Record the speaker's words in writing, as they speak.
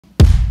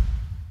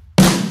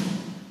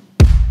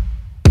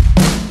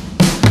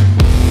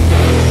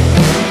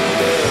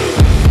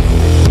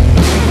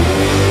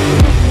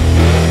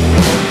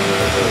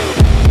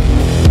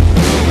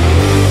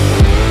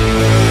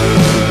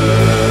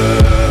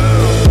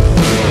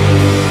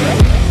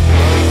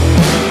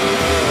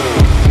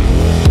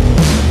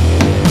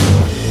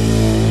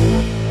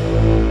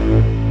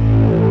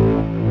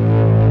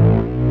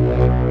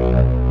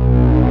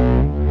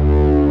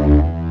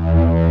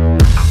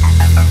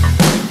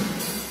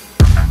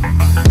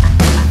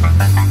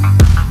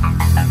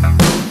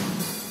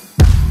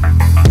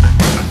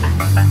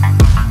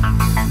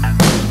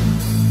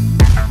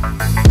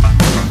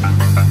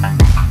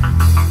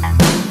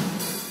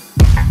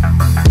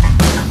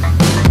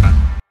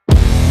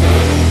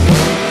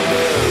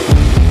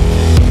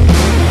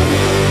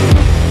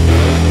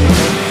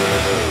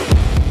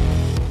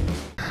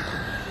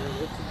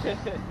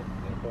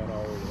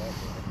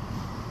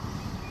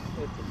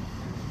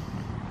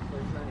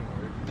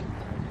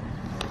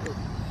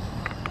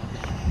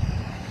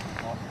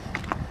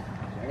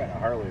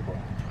Harley, but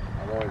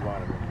I've always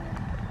wanted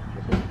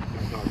one.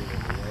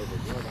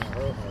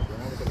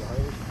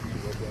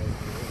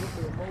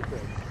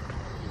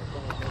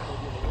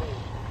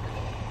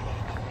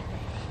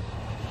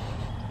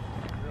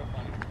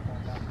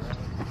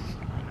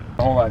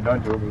 A whole lot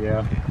done to it, but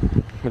yeah.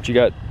 What you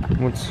got?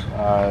 What's It's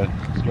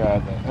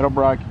got the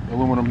Edelbrock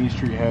aluminum E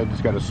Street head.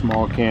 It's got a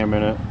small cam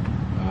in it.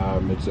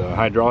 It's a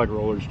hydraulic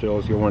roller still.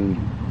 It's going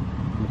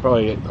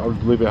probably, I'll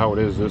leave it how it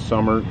is this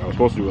summer. I was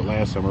supposed to do it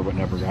last summer, but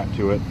never got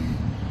to it.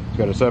 It's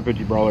got a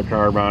 750 brawler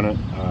carb on it.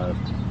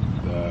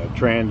 The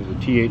Trans is a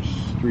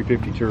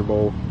TH350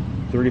 turbo,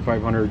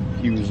 3500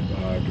 Hughes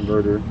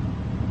converter.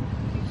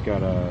 It's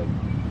got a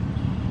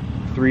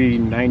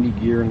 390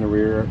 gear in the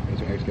rear.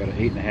 It's got an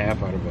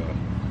 8.5 out of a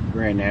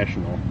Grand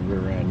National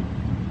rear end.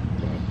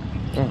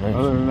 oh, nice.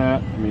 Other than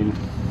that, I mean,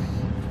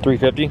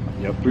 350?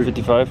 yep,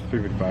 355?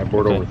 355,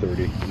 board Okay. over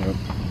 30. Yep.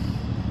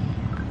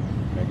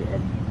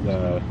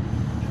 The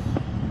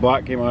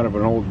block came out of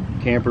an old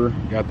camper.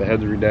 Got the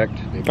heads redecked.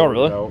 They Oh, bored it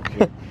really? out.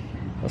 Yep.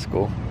 That's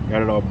cool.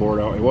 Got it all bored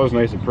out. It was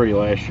nice and pretty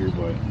last year,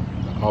 but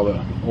all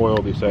the oil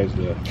decides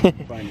to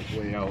find its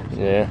way out. So.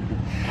 Yeah.